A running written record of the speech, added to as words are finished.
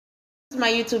My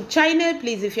YouTube channel.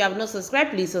 Please, if you have not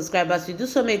subscribed, please subscribe. As you do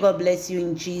so, may God bless you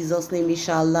in Jesus' name,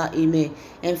 inshallah, amen.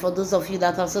 And for those of you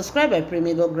that have subscribed, I pray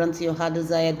may God grant you your heart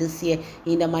desire this year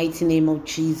in the mighty name of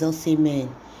Jesus, amen.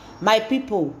 My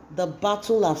people, the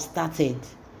battle have started.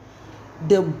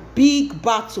 The big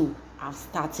battle have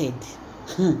started.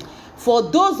 For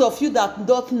those of you that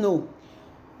don't know,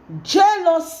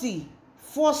 jealousy,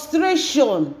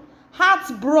 frustration,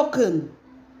 heartbroken,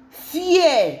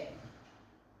 fear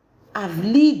have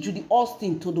led Judy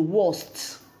Austin to the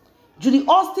worst. Judy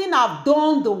Austin have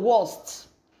done the worst.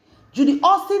 Judy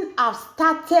Austin have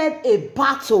started a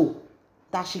battle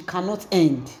that she cannot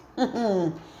end.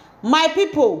 My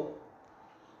people,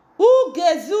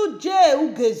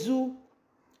 Edochie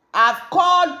have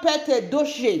called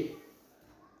Edochie,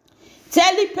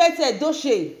 telling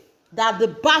Edochie that the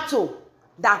battle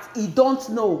that he don't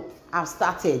know have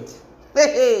started.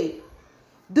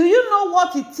 Do you know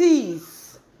what it is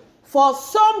for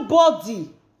somebody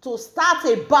to start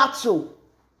a battle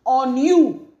on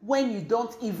you when you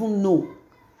don't even know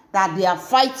that they are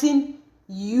fighting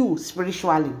you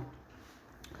spiritually?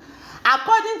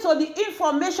 According to the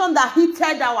information that hit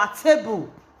our table,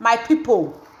 my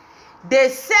people, they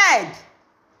said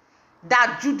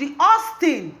that Judy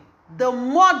Austin, the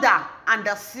mother and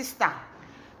the sister,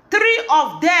 three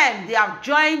of them, they have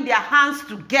joined their hands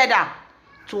together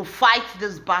to fight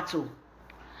this battle.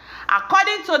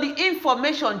 According to the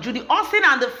information, Judy Austin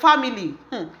and the family,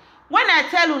 when I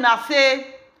tell una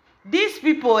say, these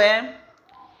people,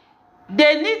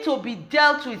 they need to be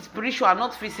dealt with spiritual,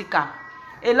 not physical.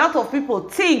 A lot of people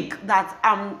think that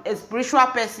I'm a spiritual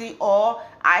person or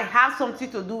I have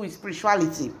something to do with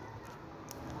spirituality.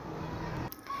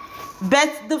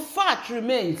 But the fact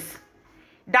remains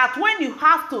that when you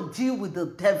have to deal with the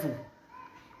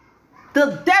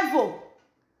devil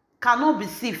cannot be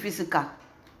seen physical.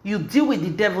 You deal with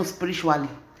the devil spiritually.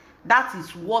 That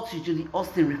is what Judy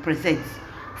Austin represents.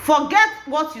 Forget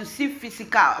what you see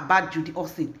physical about Judy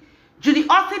Austin. Judy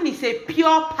Austin is a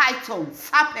pure python,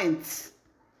 serpent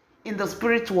in the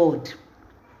spirit world.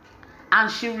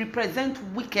 And she represents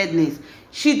wickedness.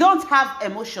 She don't have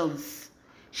emotions.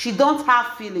 She don't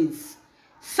have feelings.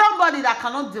 Somebody that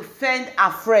cannot defend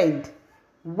a friend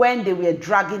when they were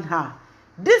dragging her.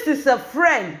 This is a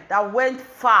friend that went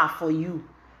far for you.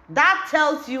 That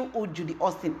tells you who Judy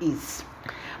Austin is.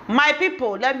 My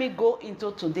people, let me go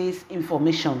into today's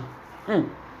information.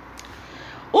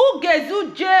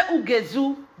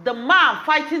 Edochie, the man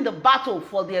fighting the battle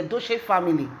for the Edochie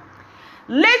family.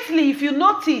 Lately, if you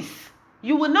notice,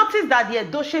 you will notice that the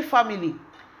Edochie family,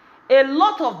 a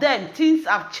lot of them, things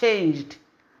have changed.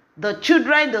 The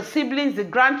children, the siblings, the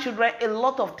grandchildren, a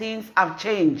lot of things have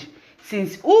changed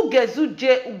since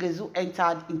Edochie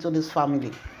entered into this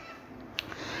family.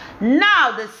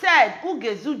 Now they said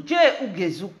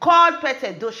Edochie called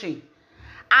Edochie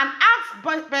and asked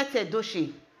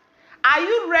Edochie, are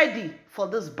you ready for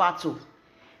this battle?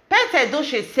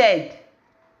 Edochie said,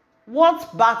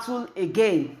 what battle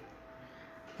again?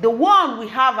 The one we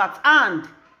have at hand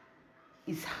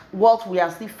is what we are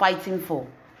still fighting for.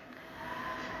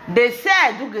 They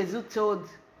said, Edochie told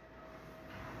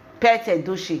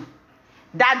Edochie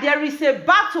that there is a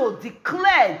battle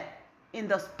declared in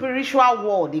the spiritual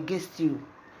world against you.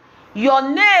 Your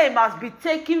name must be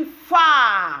taken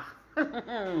far.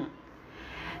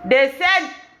 They said,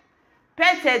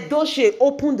 Edochie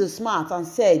opened his mouth and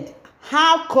said,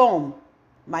 how come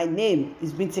my name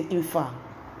is being taken far?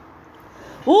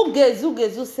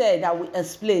 Edochie said, I will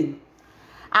explain.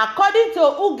 According to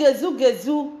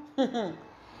Edochie,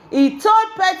 he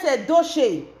told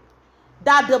Edochie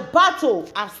that the battle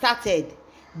has started.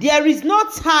 There is no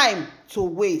time to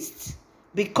waste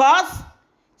because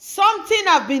something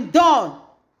has been done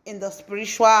in the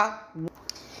spiritual world.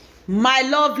 My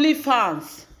lovely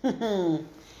fans,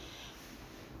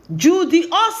 Judy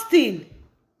Austin,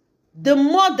 the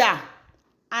mother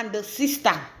and the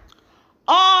sister,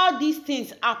 all these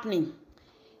things happening,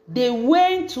 they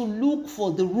went to look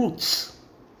for the roots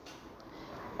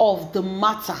of the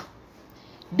matter.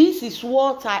 This is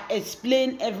what I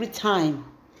explain every time.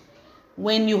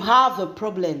 When you have a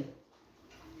problem,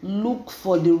 look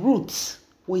for the roots.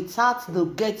 Without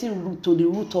getting to the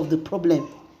root of the problem,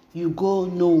 you go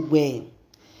nowhere.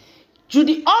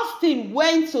 Judy Austin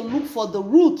went to look for the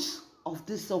roots of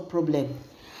this problem.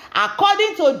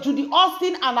 According to Judy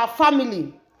Austin and her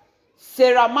family,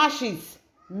 Sarah Mashis,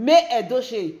 May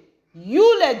Edochie,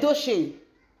 Yul Edochie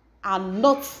are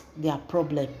not their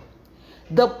problem.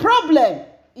 The problem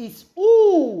is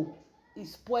who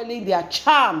is spoiling their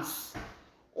charms,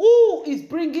 who is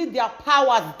bringing their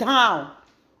powers down,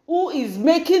 who is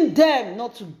making them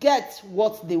not to get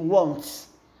what they want.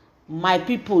 My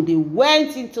people, they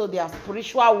went into their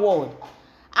spiritual world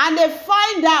and they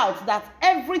find out that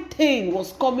everything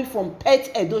was coming from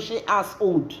Pet Edochie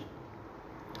household.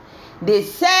 They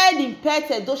said in Pet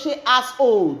Edochie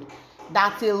household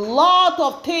that a lot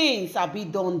of things have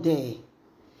been done there.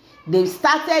 They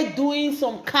started doing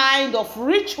some kind of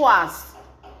rituals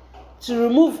to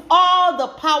remove all the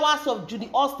powers of Judy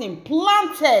Austin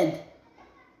planted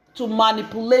to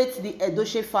manipulate the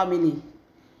Edochie family.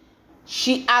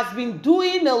 She has been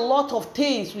doing a lot of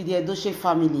things with the Edochie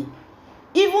family.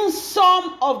 Even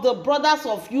some of the brothers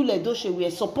of Yul Edochie were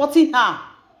supporting her.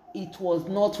 It was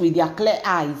not with their clear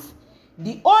eyes.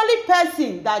 The only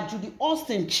person that Judy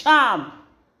Austin charm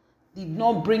did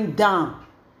not bring down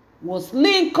was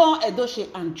Lincoln Edochie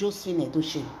and Josephine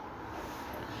Edochie.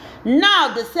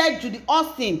 Now they said Judy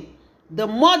Austin, the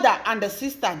mother and the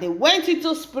sister, they went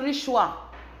into spiritual.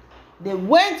 They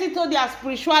went into their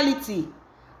spirituality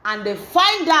and they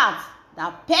find out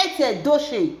that Pet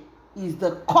Edochie is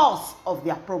the cause of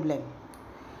their problem.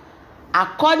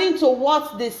 According to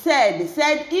what they said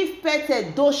if Pet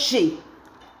Edochie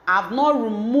have not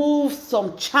removed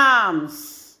some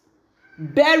charms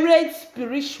buried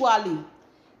spiritually,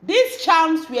 these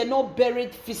charms were not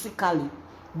buried physically,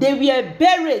 they were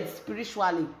buried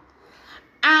spiritually.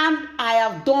 And I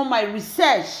have done my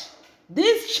research.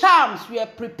 These charms were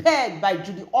prepared by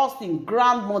Judy Austin's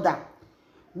grandmother,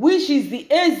 which is the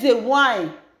Eze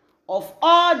wine of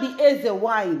all the Eze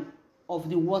wine of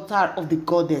the water of the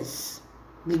goddess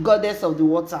of the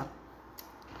water.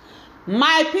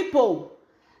 My people,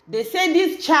 they say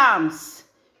these charms,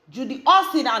 Judy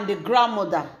Austin and the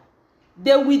grandmother,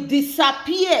 they will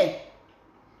disappear,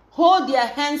 hold their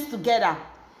hands together,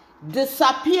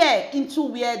 disappear into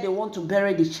where they want to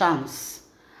bury the charms,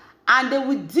 and they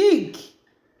will dig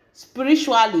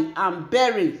spiritually and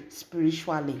bury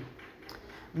spiritually.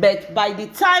 But by the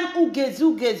time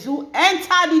Ugezu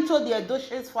entered into the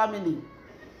Edochie's family,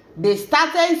 they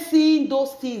started seeing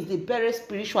those things they buried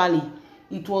spiritually.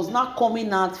 It was not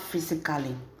coming out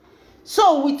physically.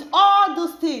 So with all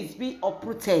those things being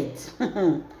uprooted,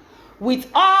 with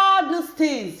all those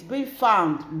things being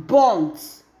found,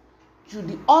 bonds,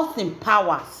 Judy Austin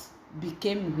powers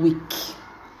became weak.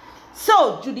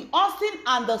 So Judy Austin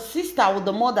and the sister with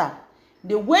the mother,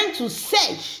 they went to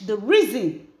search the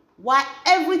reason why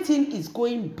everything is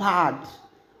going bad.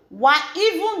 Why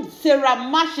even Sarah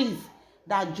Mashes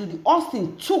that Judy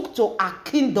Austin took to her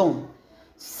kingdom,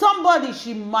 somebody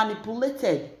she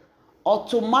manipulated,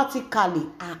 automatically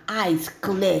her eyes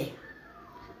clear.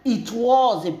 It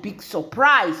was a big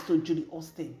surprise to Judy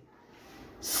Austin.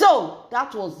 So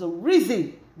that was the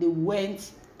reason they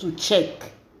went to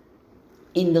check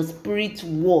in the spirit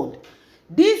world.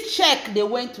 This check they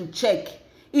went to check,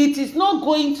 it is not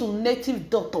going to native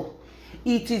doctor.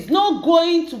 It is not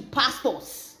going to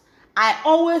pastors. I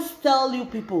always tell you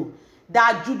people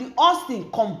that Judy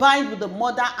Austin combined with the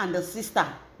mother and the sister,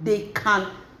 they can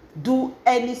do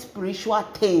any spiritual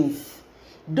things.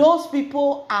 Those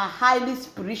people are highly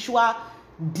spiritual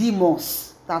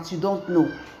demons that you don't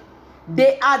know.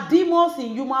 They are demons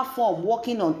in human form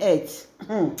walking on earth.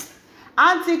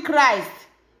 Antichrist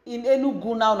in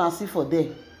Enugu now and see for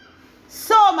them.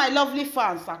 So my lovely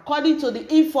fans, according to the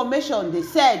information, they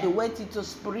said they went into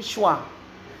spiritual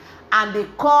and they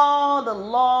called a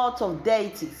lot of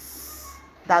deities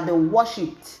that they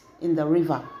worshipped in the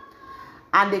river.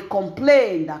 And they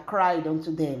complained and cried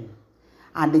unto them.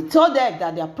 And they told them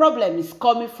that their problem is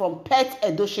coming from Pet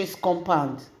Edochie's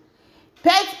compound.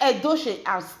 Pet Edochie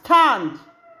has stand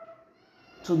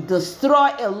to destroy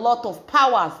a lot of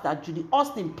powers that Judy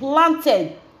Austin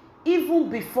planted even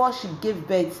before she gave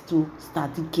birth to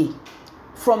Stadike.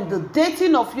 From the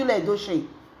dating of Yul Edochie,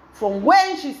 from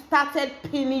when she started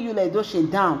pinning Yul Edochie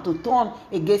down to turn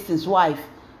against his wife,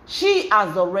 she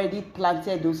has already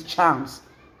planted those charms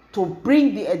to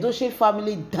bring the Edochie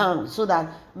family down, so that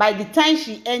by the time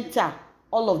she enter,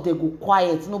 all of them go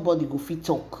quiet, nobody go fit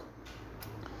talk.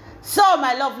 So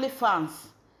my lovely fans,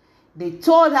 they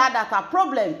told her that her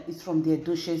problem is from the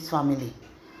Edochie's family.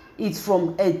 It's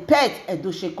from a Pet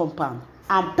Edochie compound.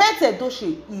 And Pet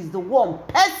Edochie is the one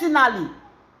personally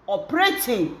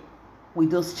operating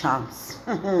with those charms.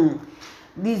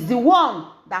 This is the one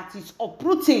that is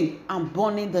uprooting and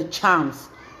burning the charms.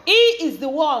 He is the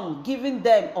one giving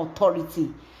them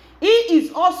authority. He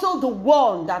is also the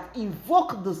one that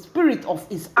invoked the spirit of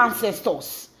his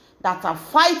ancestors that are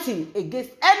fighting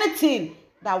against anything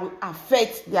that will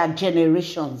affect their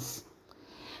generations.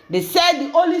 They said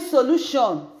the only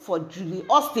solution for Judy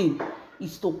Austin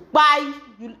is to buy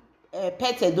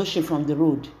Pet Edochie from the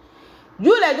road.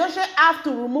 Edochie have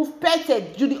to remove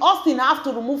Judy Austin have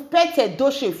to remove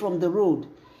Edochie from the road.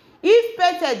 If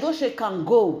Edochie can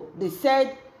go, they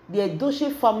said the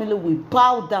Edochie family will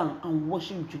bow down and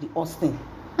worship Judy Austin.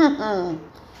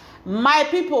 My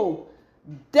people,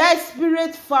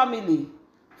 desperate family,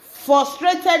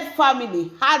 frustrated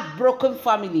family, heartbroken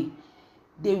family,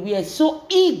 they were so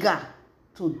eager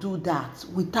to do that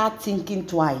without thinking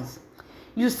twice.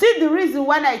 You see the reason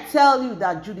when I tell you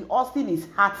that Judy Austin is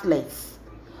heartless.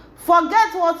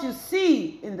 Forget what you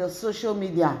see in the social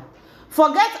media.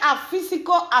 Forget her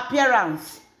physical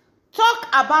appearance. Talk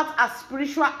about her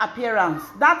spiritual appearance.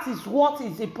 That is what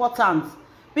is important.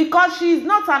 Because she is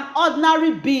not an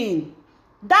ordinary being.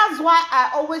 That's why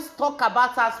I always talk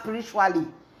about her spiritually.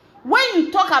 When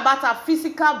you talk about her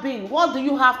physical being, what do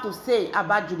you have to say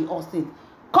about Judy Austin?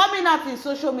 Coming out in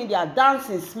social media,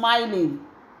 dancing, smiling.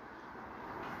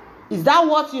 Is that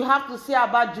what you have to say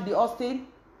about Judy Austin?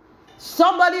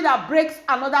 Somebody that breaks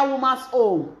another woman's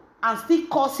home and still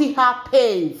causing her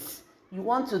pains. You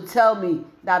want to tell me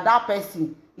that that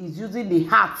person is using the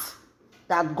heart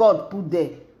that God put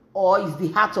there, or is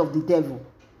the heart of the devil?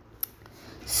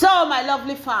 So, my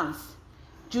lovely fans,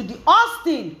 Judy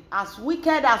Austin, as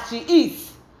wicked as she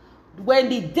is, when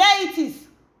the deities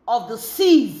of the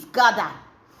seas gathered,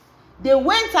 they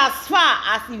went as far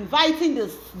as inviting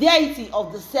the deity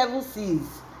of the seven seas.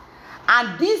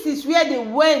 And this is where they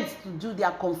went to do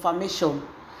their confirmation.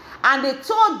 And they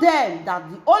told them that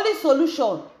the only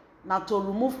solution now to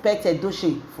remove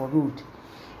Edochie for road.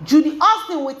 Judy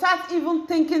Austin, without even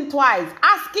thinking twice,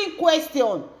 asking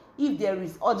question if there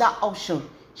is other option,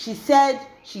 she said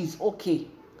she's okay.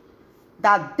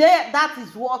 That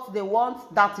is what they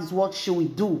want, that is what she will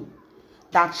do.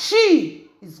 That she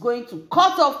is going to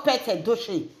cut off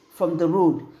Edochie from the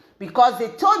road. Because they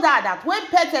told her that when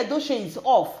Edochie is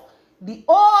off, the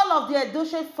whole of the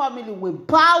Edochie family will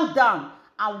bow down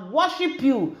and worship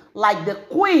you like the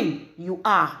queen you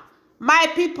are. My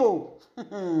people,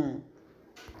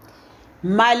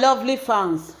 my lovely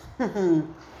fans,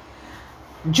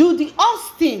 Judy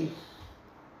Austin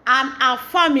and her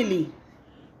family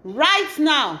right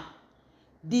now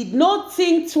did not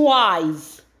think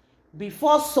twice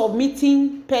before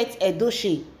submitting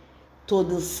Edochie to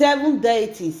the seven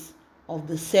deities of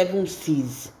the seven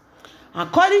seas.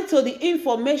 According to the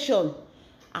information,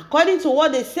 according to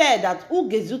what they said, that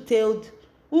Ugezu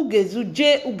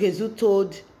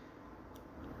told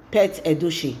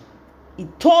Edochie, he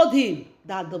told him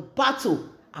that the battle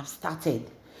has started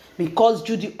because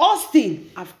Judy Austin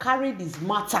have carried his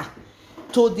matter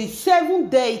to the seven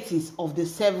deities of the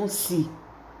seven sea.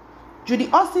 Judy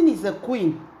Austin is the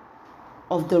queen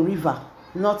of the river,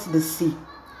 not the sea.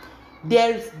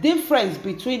 There is difference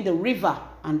between the river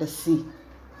and the sea.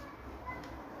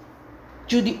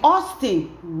 Judy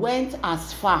Austin went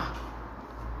as far.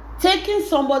 Taking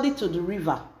somebody to the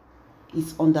river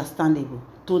is understandable.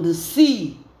 To the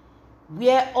sea,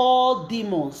 where all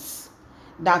demons,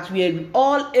 that were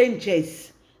all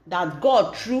angels that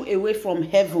God threw away from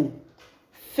heaven,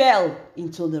 fell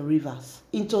into the rivers,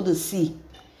 into the sea.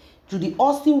 Judy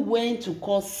Austin went to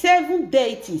call seven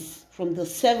deities from the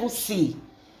seven sea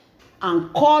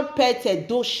and called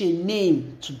Edochie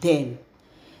name to them.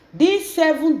 These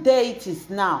seven deities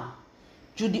now,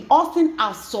 Judy Austin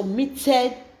has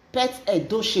submitted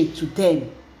Edochie to them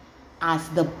as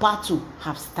the battle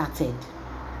have started.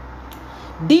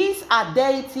 These are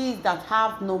deities that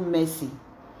have no mercy.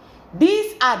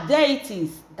 These are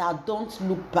deities that don't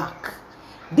look back.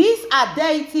 These are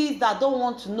deities that don't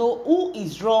want to know who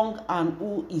is wrong and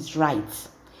who is right.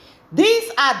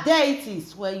 These are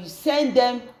deities where you send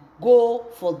them, go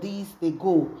for this, they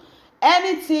go.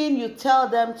 Anything you tell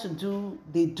them to do,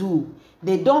 they do.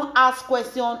 They don't ask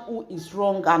question who is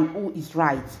wrong and who is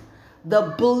right. They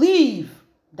believe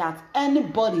that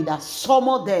anybody that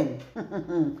summon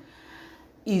them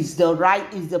is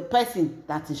the person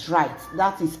that is right.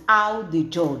 That is how they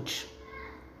judge.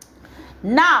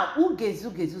 Now,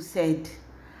 Ugezu said,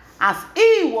 as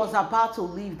he was about to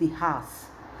leave the house,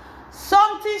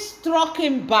 something struck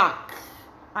him back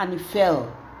and he fell.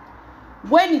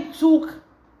 When he took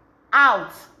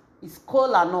out his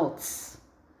kola nuts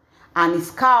and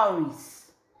his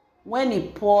cowries, when he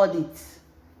poured it,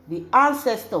 the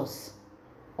ancestors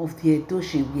of the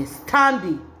Edochie were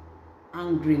standing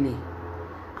angrily,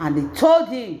 and they told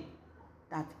him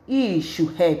that he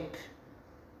should help.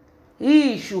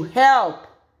 He should help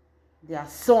their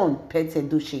son,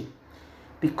 Edochie,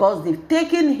 because they've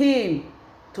taken him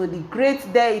to the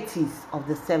great deities of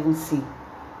the seven sea.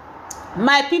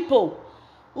 My people,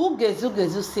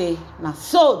 Ugezu say, now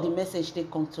so the message they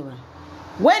come to him.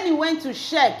 When he went to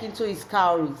check into his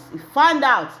cowries, he found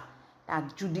out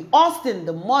that Judy Austin,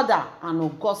 the mother, and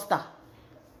Augusta,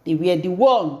 they were the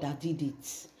one that did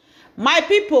it. My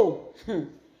people,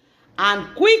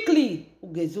 and quickly,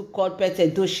 Ugezu called Pet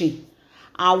Edochie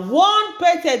and warned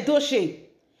Pet Edochie,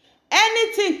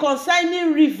 anything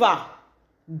concerning river,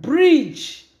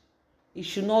 bridge, it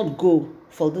should not go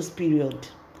for this period.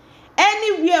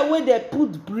 Anywhere where they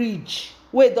put bridge,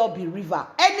 where there be river,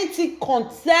 anything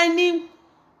concerning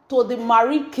to the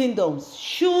marine kingdoms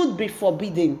should be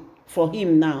forbidden for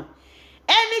him now.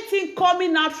 Anything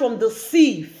coming out from the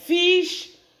sea, fish,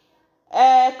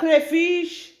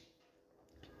 crayfish,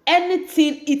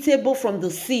 anything eatable from the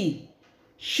sea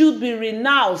should be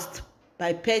renounced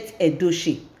by Pet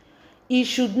Edochie. He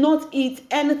should not eat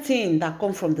anything that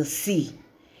comes from the sea.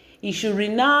 He should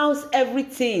renounce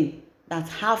everything that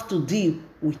have to deal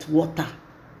with water.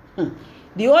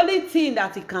 The only thing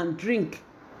that he can drink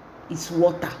is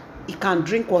water. He can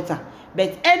drink water.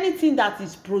 But anything that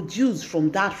is produced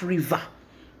from that river,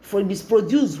 from is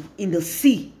produced in the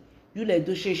sea,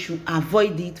 Edochie should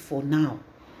avoid it for now.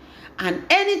 And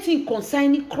anything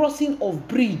concerning crossing of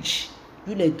bridge,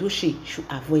 Edochie should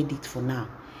avoid it for now.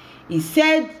 He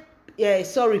said,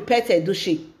 Pet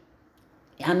Edochie,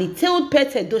 and he told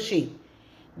Pet Edochie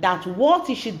that what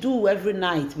he should do every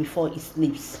night before he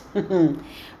sleeps.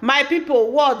 My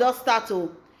people, what does start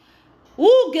to?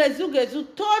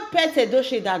 Ugezu told Pet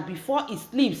Edochie that before he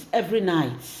sleeps every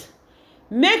night,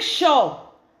 make sure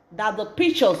that the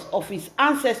pictures of his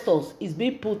ancestors is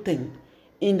being put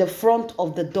in the front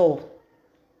of the door.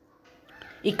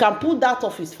 He can put that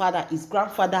of his father, his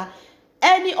grandfather,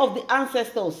 any of the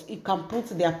ancestors, he can put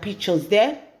their pictures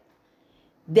there.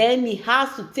 Then he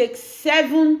has to take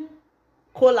 7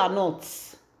 kola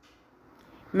nuts.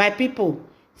 My people,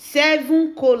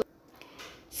 7 kola,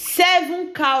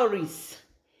 7 cowries,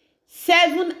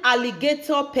 7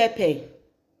 alligator pepper.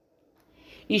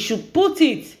 He should put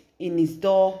it in his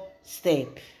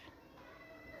doorstep.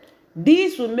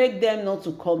 This will make them not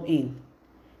to come in.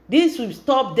 This will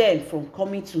stop them from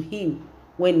coming to him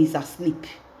when he's asleep.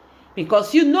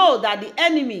 Because you know that the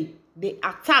enemy, they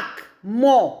attack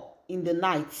more in the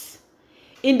night.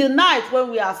 In the night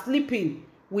when we are sleeping,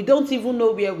 we don't even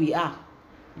know where we are.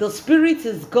 The spirit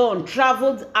is gone,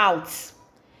 traveled out.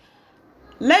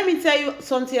 Let me tell you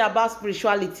something about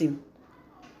spirituality.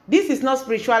 This is not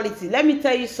spirituality. Let me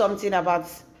tell you something about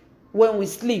when we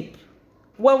sleep.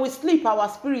 When we sleep, our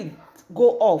spirit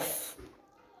go off.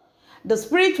 The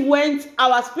spirit went,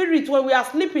 our spirit, when we are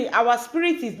sleeping, our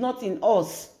spirit is not in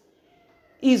us.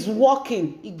 Is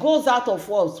walking. It goes out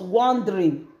of us,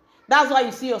 wandering. That's why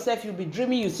you see yourself, you'll be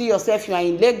dreaming, you see yourself, you are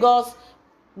in Lagos.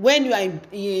 When you are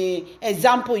in,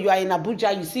 example, you are in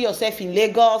Abuja, you see yourself in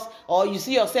Lagos, or you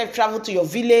see yourself travel to your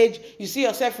village, you see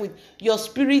yourself with your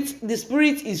spirit, the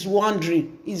spirit is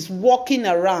wandering, is walking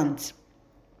around.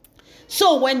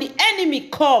 So when the enemy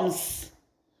comes,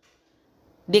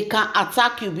 they can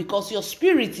attack you because your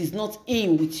spirit is not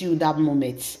in with you that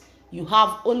moment. You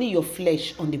have only your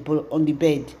flesh on the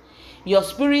bed. Your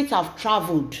spirit have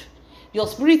traveled. Your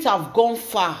spirit have gone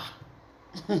far.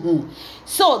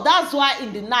 So that's why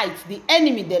in the night, the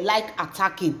enemy, they like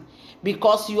attacking.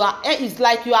 Because you are, it's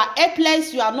like you are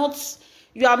helpless, you are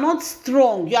not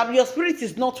strong. Your spirit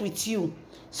is not with you.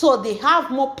 So they have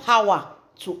more power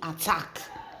to attack.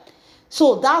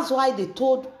 So that's why they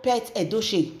told Pet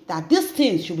Edochie that these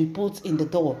things should be put in the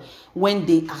door when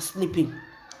they are sleeping.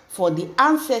 For the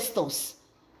ancestors,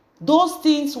 those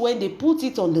things, when they put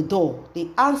it on the door, the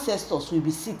ancestors will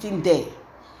be sitting there.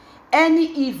 Any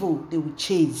evil, they will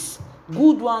chase.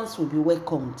 Good ones will be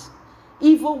welcomed.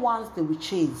 Evil ones, they will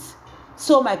chase.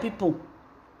 So my people,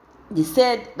 they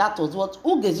said that was what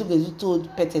Ugezu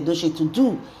told Pet Edochie to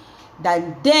do.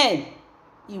 That then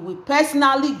he will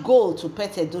personally go to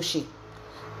Pet Edochie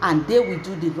and they will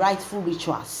do the rightful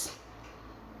rituals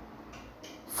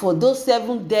for those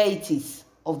 7 deities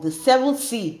of the 7th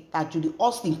sea that Judy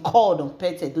Austin called on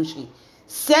Pet Edochie,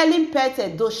 selling Pet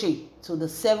Edochie to the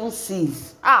 7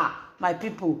 seas. My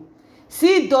people,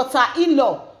 see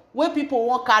daughter-in-law where people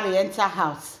won't carry enter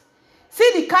house.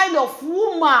 See the kind of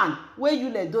woman where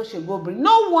Edochie go bring.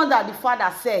 No wonder the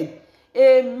father said,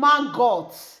 a man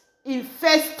got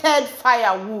infested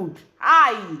firewood.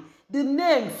 The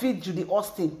name fit Judy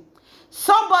Austin.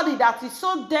 Somebody that is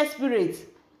so desperate,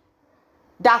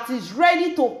 that is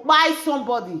ready to buy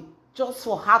somebody just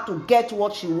for her to get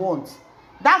what she wants.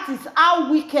 That is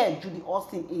how wicked Judy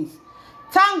Austin is.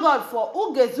 Thank God for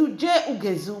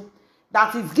Ugezu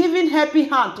that is giving happy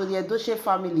hand to the Edochie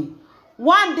family.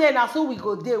 One day, now so we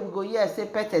go there, we go here, say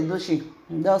Pet Edochie.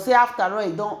 They'll say after all,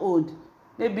 he don't old.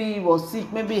 maybe he was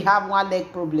sick, maybe he have one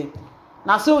leg problem.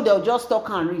 Now so they'll just talk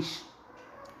and reach.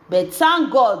 But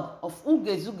thank God of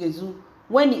Ugezu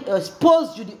when he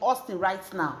exposed Judy Austin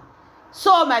right now.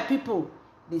 So my people,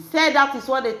 they said that is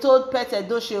what they told Pet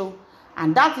Edochie,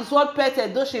 and that is what Pet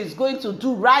Edochie is going to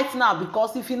do right now,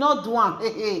 because if you not do one,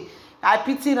 I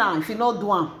pity now if you not do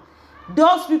one.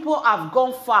 Those people have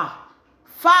gone far.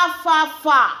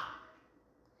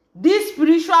 This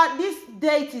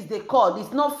deities they call,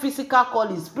 it's not physical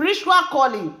calling, spiritual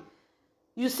calling.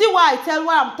 You see why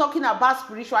I'm talking about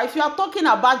spiritual. If you are talking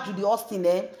about Judy Austin,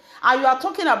 and you are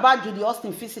talking about Judy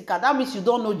Austin physical, that means you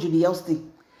don't know Judy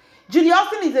Austin. Judy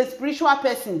Austin is a spiritual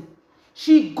person.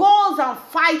 She goes and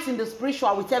fights in the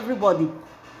spiritual with everybody.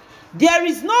 There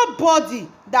is nobody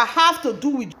that have to do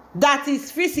with that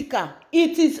is physical.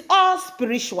 It is all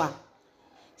spiritual.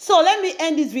 So let me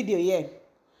end this video here.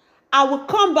 I will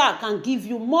come back and give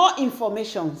you more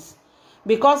information,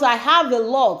 because I have a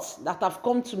lot that have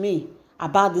come to me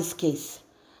about this case,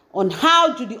 on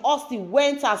how Judy Austin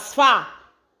went as far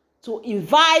to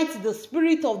invite the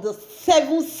spirit of the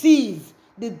 7 seas,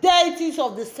 the deities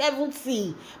of the 7th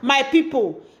sea. My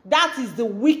people, that is the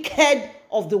wicked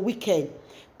of the wicked.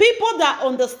 People that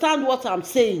understand what I'm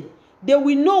saying, they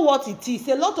will know what it is.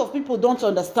 A lot of people don't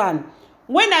understand.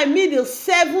 When I mean the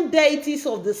 7 deities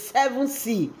of the 7th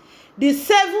sea, the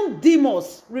 7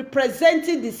 demons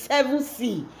representing the 7th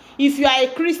sea. If you are a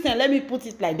Christian, let me put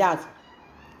it like that,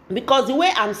 because the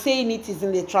way I'm saying it is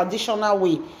in the traditional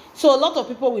way, so a lot of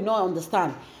people will not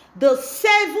understand. The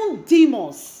 7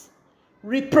 demons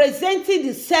representing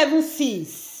the 7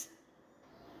 seas.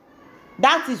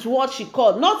 That is what she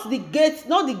called, not the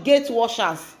gate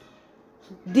washers,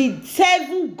 the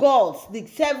 7 gods, the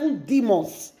 7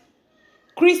 demons.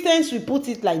 Christians will put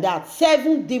it like that.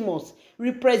 7 demons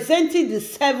representing the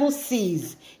 7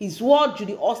 seas is what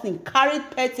Judy Austin carried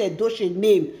Pet Edochie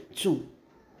name to,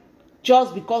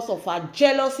 just because of her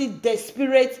jealousy,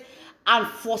 desperate, and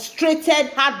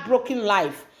frustrated, heartbroken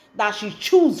life that she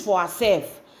chose for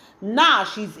herself. Now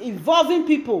she's involving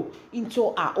people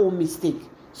into her own mistake.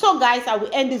 So guys, I will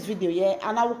end this video here,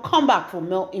 and I will come back for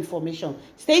more information.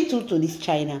 Stay tuned to this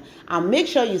channel and make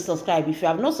sure you subscribe. If you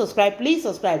have not subscribed, please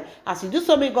subscribe. As you do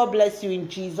so, may God bless you in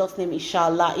Jesus' name,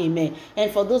 inshallah, amen.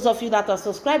 And for those of you that are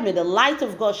subscribed, may the light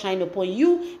of God shine upon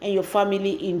you and your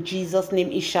family in Jesus'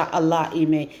 name, inshallah,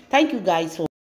 amen. Thank you guys for